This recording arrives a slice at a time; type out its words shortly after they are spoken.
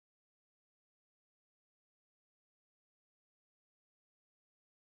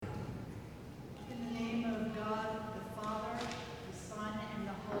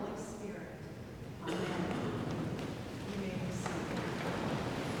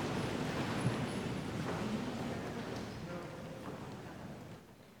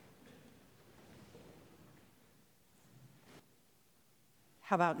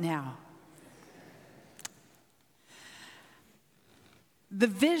How about now? The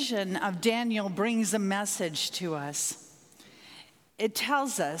vision of Daniel brings a message to us. It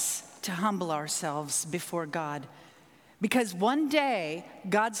tells us to humble ourselves before God, because one day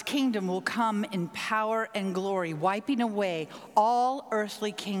God's kingdom will come in power and glory, wiping away all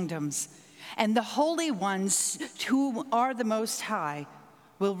earthly kingdoms. And the holy ones who are the Most High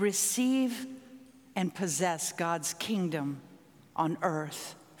will receive and possess God's kingdom on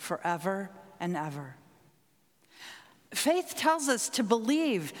earth forever and ever. Faith tells us to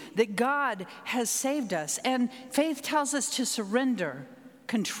believe that God has saved us, and faith tells us to surrender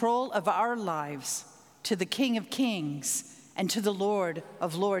control of our lives to the King of Kings and to the Lord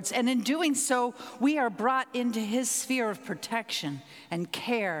of Lords. And in doing so, we are brought into his sphere of protection and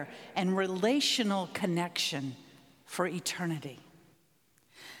care and relational connection for eternity.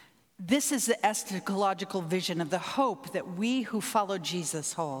 This is the eschatological vision of the hope that we who follow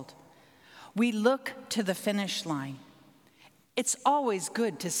Jesus hold. We look to the finish line. It's always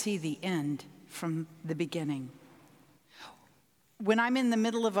good to see the end from the beginning. When I'm in the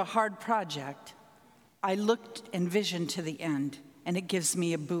middle of a hard project, I look and vision to the end, and it gives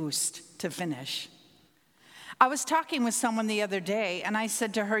me a boost to finish. I was talking with someone the other day, and I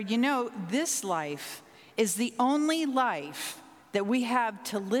said to her, you know, this life is the only life that we have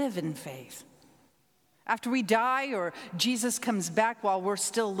to live in faith. After we die or Jesus comes back while we're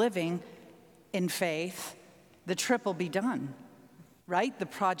still living in faith, the trip will be done, right? The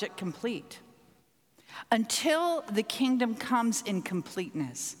project complete. Until the kingdom comes in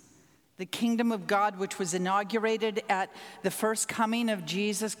completeness, the kingdom of God, which was inaugurated at the first coming of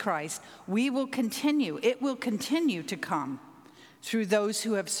Jesus Christ, it will continue to come through those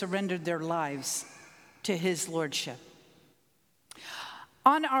who have surrendered their lives to his lordship.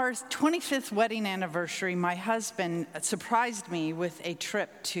 On our 25th wedding anniversary, my husband surprised me with a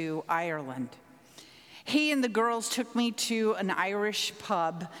trip to Ireland. He and the girls took me to an Irish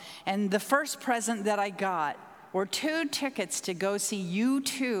pub, and the first present that I got were 2 tickets to go see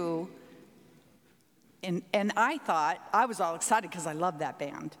U2. And I thought, I was all excited because I love that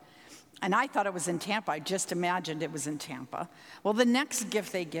band. And I thought it was in Tampa. I just imagined it was in Tampa. Well, the next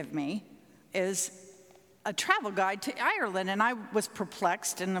gift they give me is a travel guide to Ireland, and I was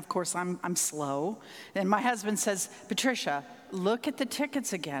perplexed, and of course I'm slow. And my husband says, Patricia, look at the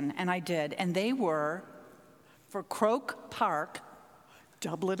tickets again, and I did, and they were for Croke Park,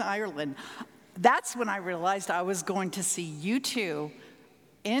 Dublin, Ireland. That's when I realized I was going to see U2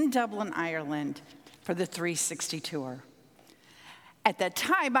 in Dublin, Ireland for the 360 tour. At that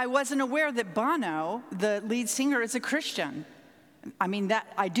time, I wasn't aware that Bono, the lead singer, is a Christian. I mean, that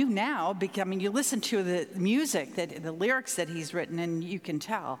I do now, because you listen to the music, the lyrics that he's written, and you can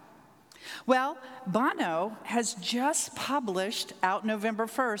tell. Well, Bono has just published, out November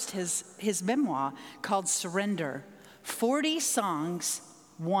 1st, his memoir called Surrender. 40 songs,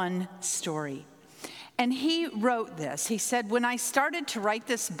 one story. And he wrote this. He said, when I started to write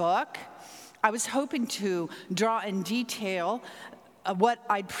this book, I was hoping to draw in detail what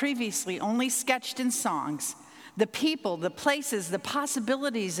I'd previously only sketched in songs. The people, the places, the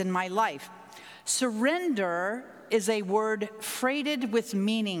possibilities in my life. Surrender is a word freighted with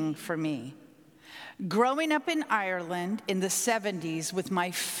meaning for me. Growing up in Ireland in the 70s with my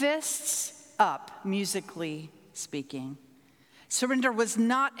fists up, musically speaking, surrender was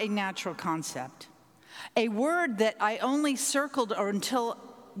not a natural concept. A word that I only circled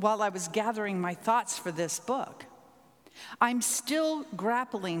while I was gathering my thoughts for this book. I'm still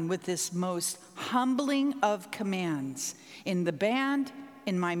grappling with this most humbling of commands in the band,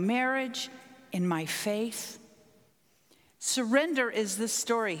 in my marriage, in my faith. Surrender is the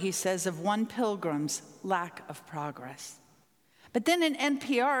story, he says, of one pilgrim's lack of progress. But then in an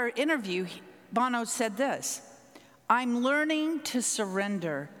NPR interview, Bono said this, I'm learning to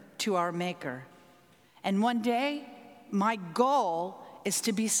surrender to our Maker. And one day, my goal is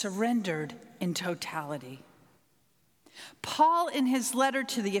to be surrendered in totality. Paul, in his letter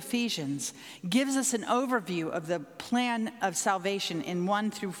to the Ephesians, gives us an overview of the plan of salvation in 1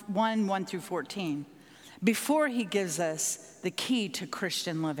 through 14, before he gives us the key to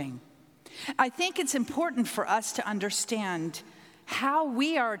Christian living. I think it's important for us to understand how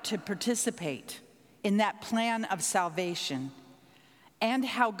we are to participate in that plan of salvation and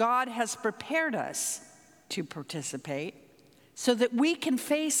how God has prepared us to participate so that we can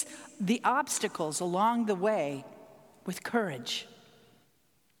face the obstacles along the way with courage.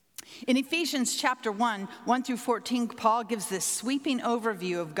 In Ephesians chapter 1 through 14, Paul gives this sweeping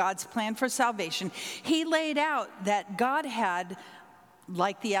overview of God's plan for salvation. He laid out that God had,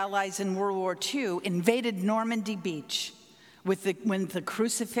 like the Allies in World War II, invaded Normandy Beach with the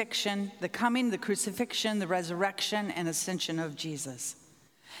crucifixion, the coming, the crucifixion, the resurrection, and ascension of Jesus.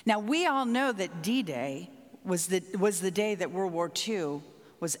 Now, we all know that D-Day was the day that World War II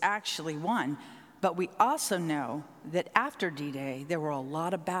was actually won, but we also know that after D-Day, there were a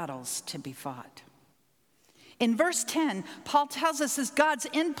lot of battles to be fought. In verse 10, Paul tells us that God's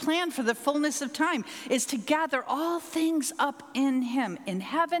end plan for the fullness of time is to gather all things up in him, in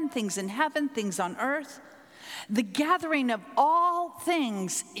heaven, things on earth. The gathering of all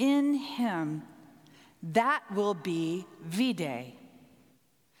things in him, that will be V-Day.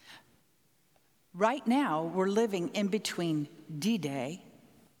 Right now, we're living in between D-Day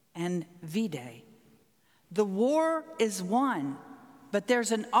and V-Day. The war is won, but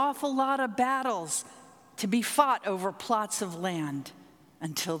there's an awful lot of battles to be fought over plots of land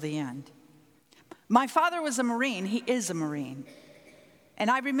until the end. My father was a Marine. He is a Marine. And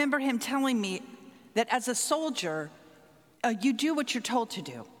I remember him telling me that as a soldier, you do what you're told to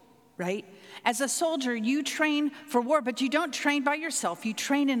do, right? As a soldier, you train for war, but you don't train by yourself. You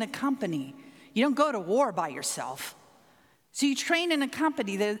train in a company. You don't go to war by yourself. So you train in a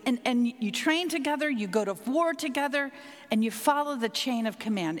company, and you train together, you go to war together, and you follow the chain of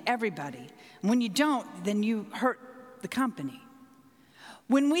command, everybody. And when you don't, then you hurt the company.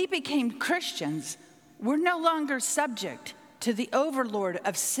 When we became Christians, we're no longer subject to the overlord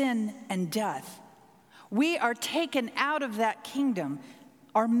of sin and death. We are taken out of that kingdom.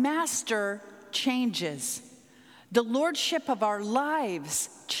 Our master changes. The lordship of our lives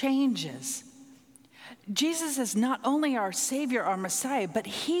changes. Jesus is not only our Savior, our Messiah, but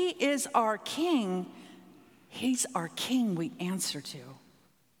he is our King. He's our King we answer to.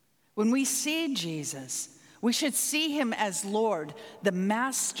 When we see Jesus, we should see him as Lord, the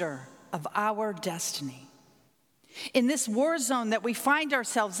master of our destiny. In this war zone that we find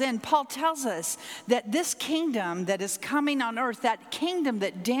ourselves in, Paul tells us that this kingdom that is coming on earth, that kingdom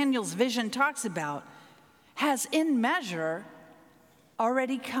that Daniel's vision talks about, has in measure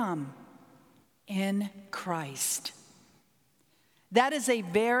already come in Christ. That is a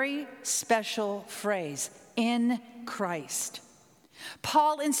very special phrase, in Christ.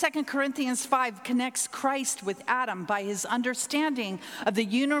 Paul in 2 Corinthians 5 connects Christ with Adam by his understanding of the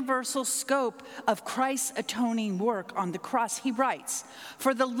universal scope of Christ's atoning work on the cross. He writes,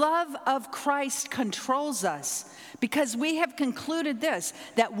 "For the love of Christ controls us, because we have concluded this,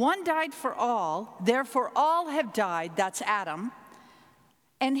 that one died for all, therefore all have died," that's Adam,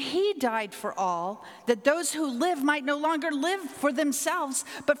 "and he died for all, that those who live might no longer live for themselves,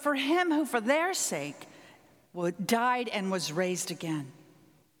 but for him who for their sake died and was raised again."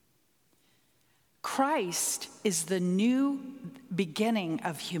 Christ is the new beginning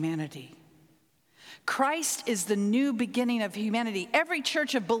of humanity. Christ is the new beginning of humanity. Every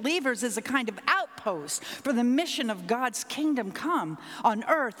church of believers is a kind of outpost for the mission of God's kingdom come on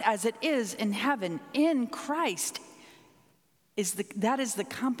earth as it is in heaven. In Christ that is the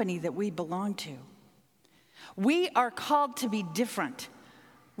company that we belong to. We are called to be different.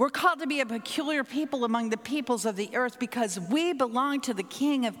 We're called to be a peculiar people among the peoples of the earth because we belong to the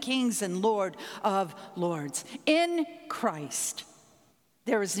King of Kings and Lord of Lords. In Christ,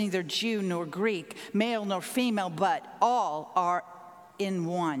 there is neither Jew nor Greek, male nor female, but all are in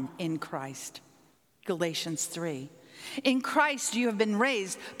one in Christ. Galatians 3. In Christ you have been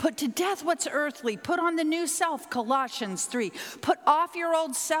raised. Put to death what's earthly. Put on the new self, Colossians 3. Put off your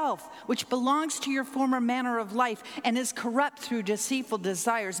old self, which belongs to your former manner of life and is corrupt through deceitful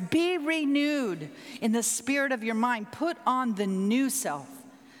desires. Be renewed in the spirit of your mind. Put on the new self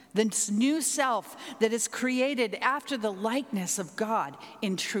that is created after the likeness of God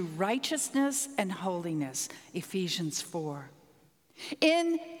in true righteousness and holiness, Ephesians 4.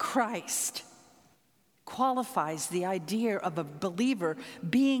 In Christ qualifies the idea of a believer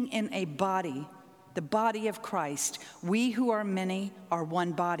being in a body, the body of Christ. We who are many are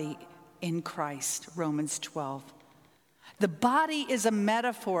one body in Christ, Romans 12. The body is a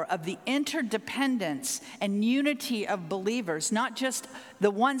metaphor of the interdependence and unity of believers, not just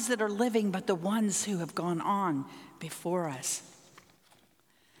the ones that are living, but the ones who have gone on before us.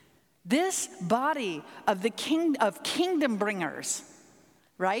 This body of kingdom bringers,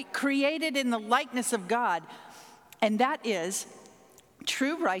 right? Created in the likeness of God, and that is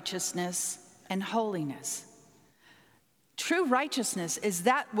true righteousness and holiness. True righteousness is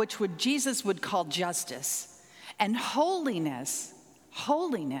that which Jesus would call justice, and holiness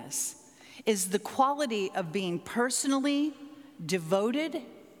is the quality of being personally devoted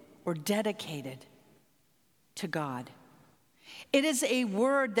or dedicated to God. It is a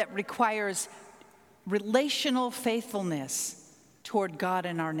word that requires relational faithfulness toward God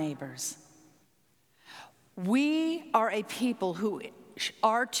and our neighbors. We are a people who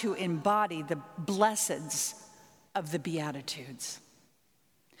are to embody the blesseds of the Beatitudes.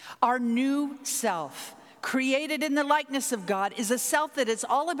 Our new self, created in the likeness of God, is a self that is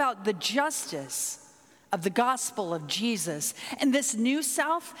all about the justice of the gospel of Jesus. And this new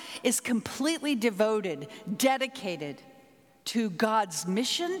self is completely devoted, dedicated to God's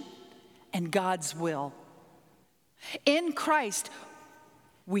mission and God's will. In Christ,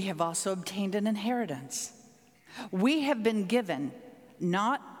 we have also obtained an inheritance. We have been given,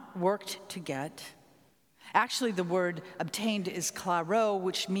 not worked to get. Actually, the word obtained is klaro,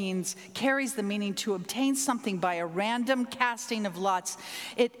 which carries the meaning to obtain something by a random casting of lots.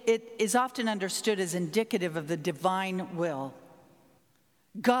 It is often understood as indicative of the divine will.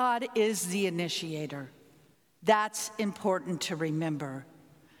 God is the initiator. That's important to remember.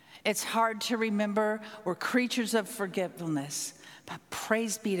 It's hard to remember. We're creatures of forgetfulness. But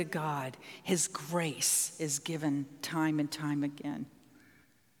praise be to God, his grace is given time and time again.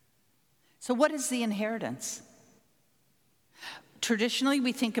 So what is the inheritance? Traditionally,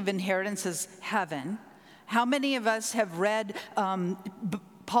 we think of inheritance as heaven. How many of us have read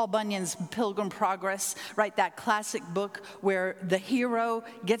Paul Bunyan's Pilgrim Progress, right? That classic book where the hero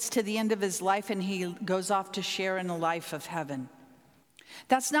gets to the end of his life and he goes off to share in the life of heaven.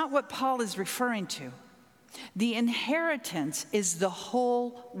 That's not what Paul is referring to. The inheritance is the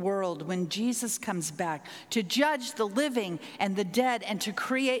whole world when Jesus comes back to judge the living and the dead and to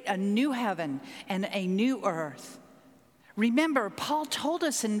create a new heaven and a new earth. Remember, Paul told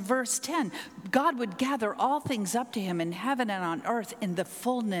us in verse 10, God would gather all things up to him in heaven and on earth in the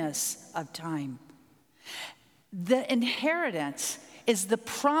fullness of time. The inheritance is the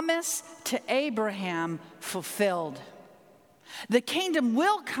promise to Abraham fulfilled. The kingdom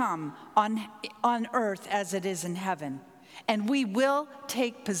will come on earth as it is in heaven, and we will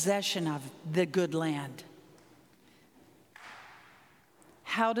take possession of the good land.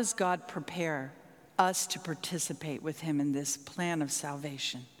 How does God prepare us to participate with him in this plan of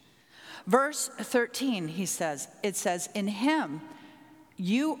salvation? Verse 13, it says, in him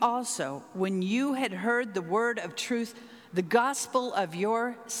you also, when you had heard the word of truth, the gospel of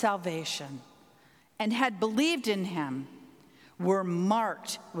your salvation, and had believed in him, were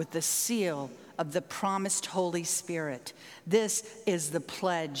marked with the seal of the promised Holy Spirit. This is the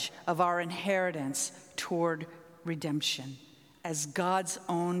pledge of our inheritance toward redemption as God's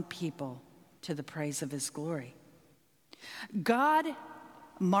own people to the praise of his glory. God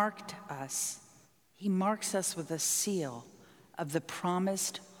marked us. He marks us with a seal of the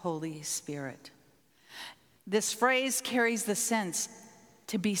promised Holy Spirit. This phrase carries the sense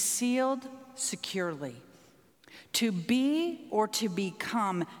to be sealed securely, to be or to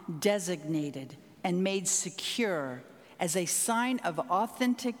become designated and made secure as a sign of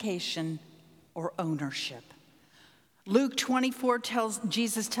authentication or ownership. Luke 24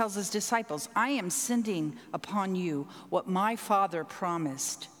 Jesus tells his disciples, I am sending upon you what my Father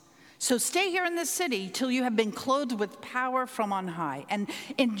promised. So stay here in this city till you have been clothed with power from on high. And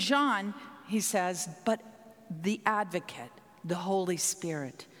in John, he says, but the advocate, the Holy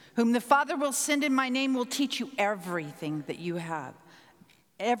Spirit, whom the Father will send in my name, will teach you everything that you have,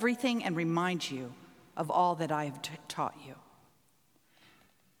 everything, and remind you of all that I have taught you.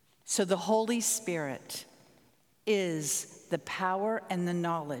 So the Holy Spirit is the power and the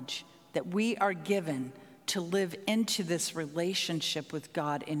knowledge that we are given to live into this relationship with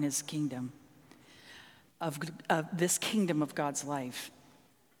God in his kingdom, of this kingdom of God's life.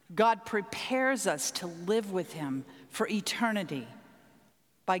 God prepares us to live with him for eternity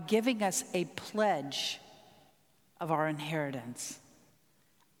by giving us a pledge of our inheritance,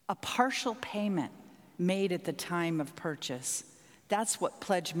 a partial payment made at the time of purchase. That's what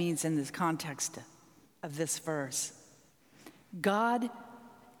pledge means in this context of this verse. God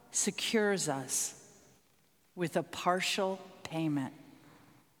secures us with a partial payment.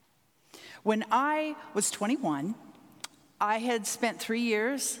 When I was 21, I had spent 3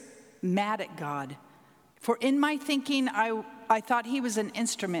 years mad at God, for in my thinking, I thought he was an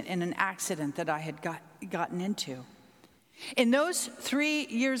instrument in an accident that I had gotten into. In those 3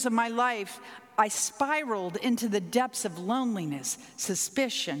 years of my life, I spiraled into the depths of loneliness,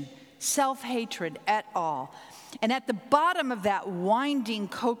 suspicion, self-hatred et al. And at the bottom of that winding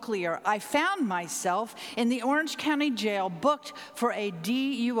cochlear, I found myself in the Orange County Jail, booked for a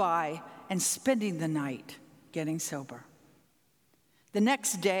DUI and spending the night getting sober. The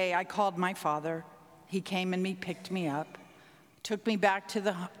next day, I called my father. He came and picked me up, took me back to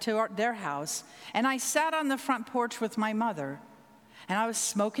their house, and I sat on the front porch with my mother, and I was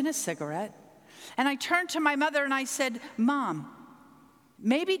smoking a cigarette, and I turned to my mother and I said, Mom,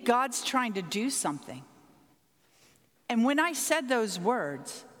 maybe God's trying to do something. And when I said those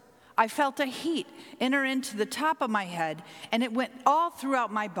words, I felt a heat enter into the top of my head, and it went all throughout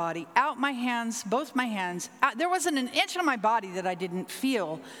my body, out my hands, both my hands. There wasn't an inch of my body that I didn't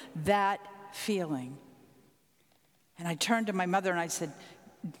feel that feeling. And I turned to my mother and I said,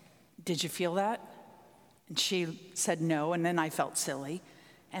 "Did you feel that?" And she said no, and then I felt silly.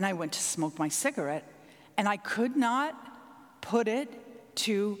 And I went to smoke my cigarette, and I could not put it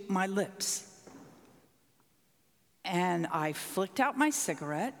to my lips. And I flicked out my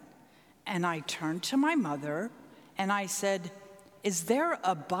cigarette, and I turned to my mother, and I said, "Is there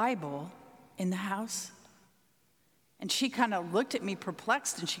a Bible in the house?" And she kind of looked at me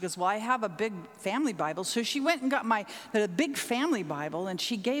perplexed, and she goes, "Well, I have a big family Bible." So she went and got the big family Bible, and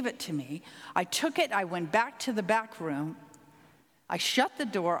she gave it to me. I took it, I went back to the back room. I shut the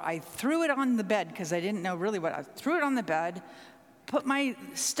door, I threw it on the bed, because I didn't know really what I threw it on the bed, put my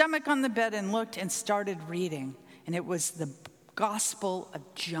stomach on the bed and looked and started reading. And it was the Gospel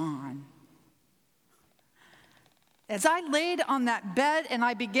of John. As I laid on that bed and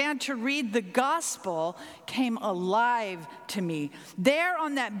I began to read, the gospel came alive to me. There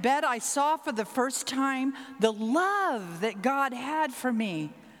on that bed, I saw for the first time the love that God had for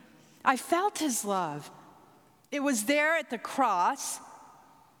me. I felt his love. It was there at the cross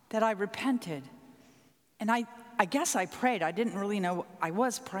that I repented. And I guess I prayed. I didn't really know I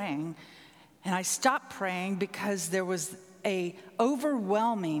was praying. And I stopped praying because there was a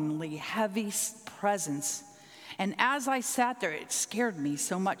overwhelmingly heavy presence. And as I sat there, it scared me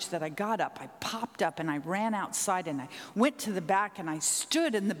so much that I got up, I popped up, and I ran outside, and I went to the back, and I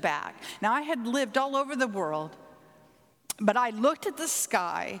stood in the back. Now, I had lived all over the world, but I looked at the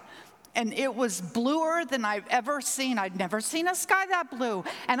sky, and it was bluer than I've ever seen. I'd never seen a sky that blue.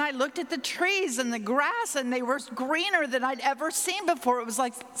 And I looked at the trees and the grass, and they were greener than I'd ever seen before. It was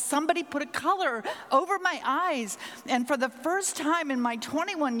like somebody put a color over my eyes. And for the first time in my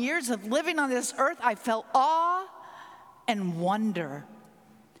 21 years of living on this earth, I felt awe and wonder.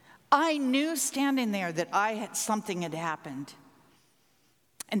 I knew standing there that something had happened.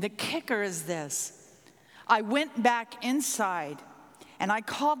 And the kicker is this. I went back inside, and I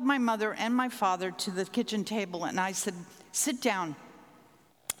called my mother and my father to the kitchen table, and I said, "Sit down.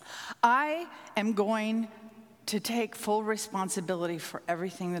 I am going to take full responsibility for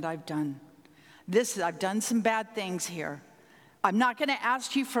everything that I've done. I've done some bad things here. I'm not going to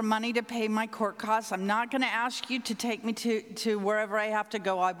ask you for money to pay my court costs. I'm not going to ask you to take me to wherever I have to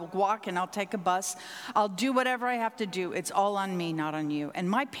go. I will walk and I'll take a bus. I'll do whatever I have to do. It's all on me, not on you." And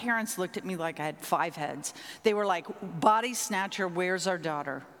my parents looked at me like I had 5 heads. They were like, "Body snatcher, where's our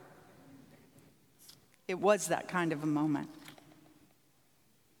daughter?" It was that kind of a moment.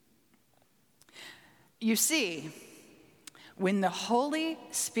 You see, when the Holy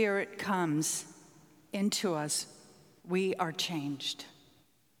Spirit comes into us, we are changed.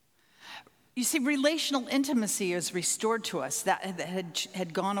 You see, relational intimacy is restored to us that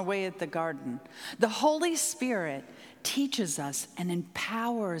had gone away at the garden. The Holy Spirit teaches us and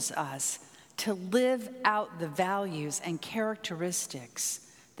empowers us to live out the values and characteristics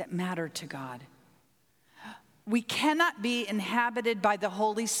that matter to God. We cannot be inhabited by the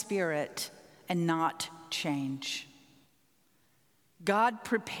Holy Spirit and not change. God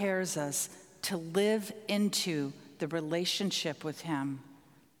prepares us to live into the relationship with him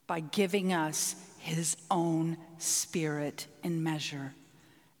by giving us his own Spirit in measure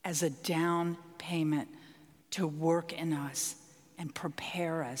as a down payment to work in us and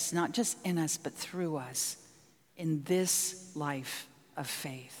prepare us, not just in us, but through us in this life of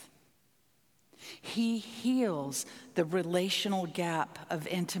faith. He heals the relational gap of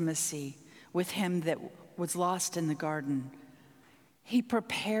intimacy with him that was lost in the garden. He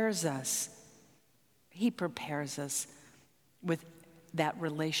prepares us with that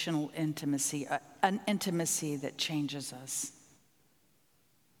relational intimacy, an intimacy that changes us.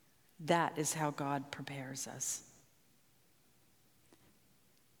 That is how God prepares us.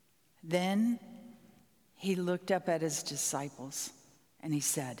 Then he looked up at his disciples and he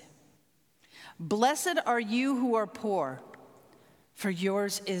said, "Blessed are you who are poor, for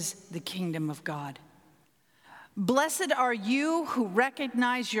yours is the kingdom of God. Blessed are you who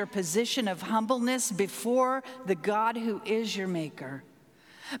recognize your position of humbleness before the God who is your maker.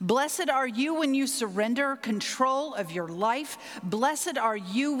 Blessed are you when you surrender control of your life. Blessed are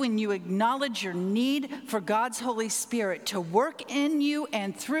you when you acknowledge your need for God's Holy Spirit to work in you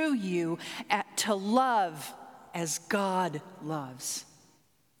and through you to love as God loves.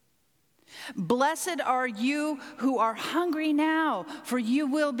 Blessed are you who are hungry now, for you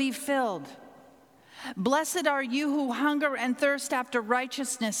will be filled. Blessed are you who hunger and thirst after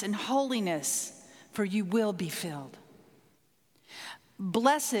righteousness and holiness, for you will be filled.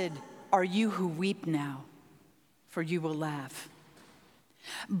 Blessed are you who weep now, for you will laugh.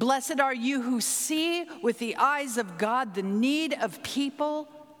 Blessed are you who see with the eyes of God the need of people,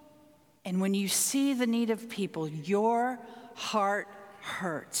 and when you see the need of people, your heart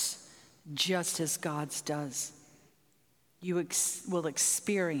hurts just as God's does. You will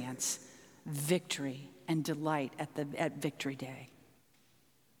experience victory and delight at Victory Day.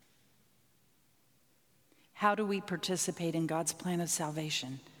 How do we participate in God's plan of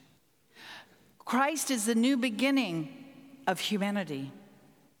salvation? Christ is the new beginning of humanity,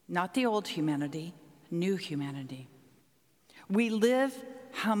 not the old humanity, new humanity. We live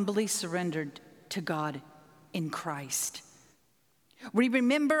humbly surrendered to God in Christ. We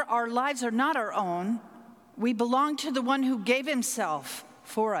remember our lives are not our own. We belong to the one who gave himself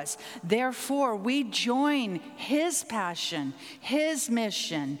for us. Therefore, we join his passion, his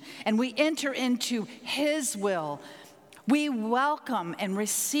mission, and we enter into his will. We welcome and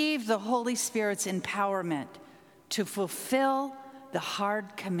receive the Holy Spirit's empowerment to fulfill the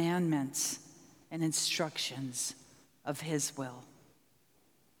hard commandments and instructions of his will.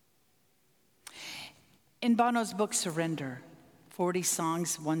 In Bono's book, Surrender, 40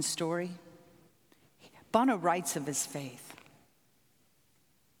 Songs, One Story, Bono writes of his faith.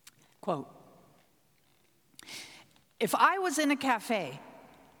 Quote, if I was in a cafe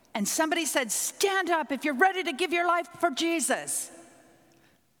and somebody said, stand up if you're ready to give your life for Jesus,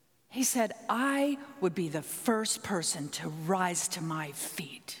 he said, I would be the first person to rise to my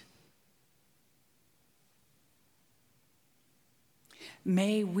feet.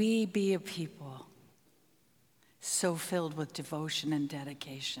 May we be a people so filled with devotion and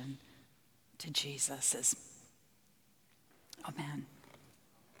dedication to Jesus. Amen.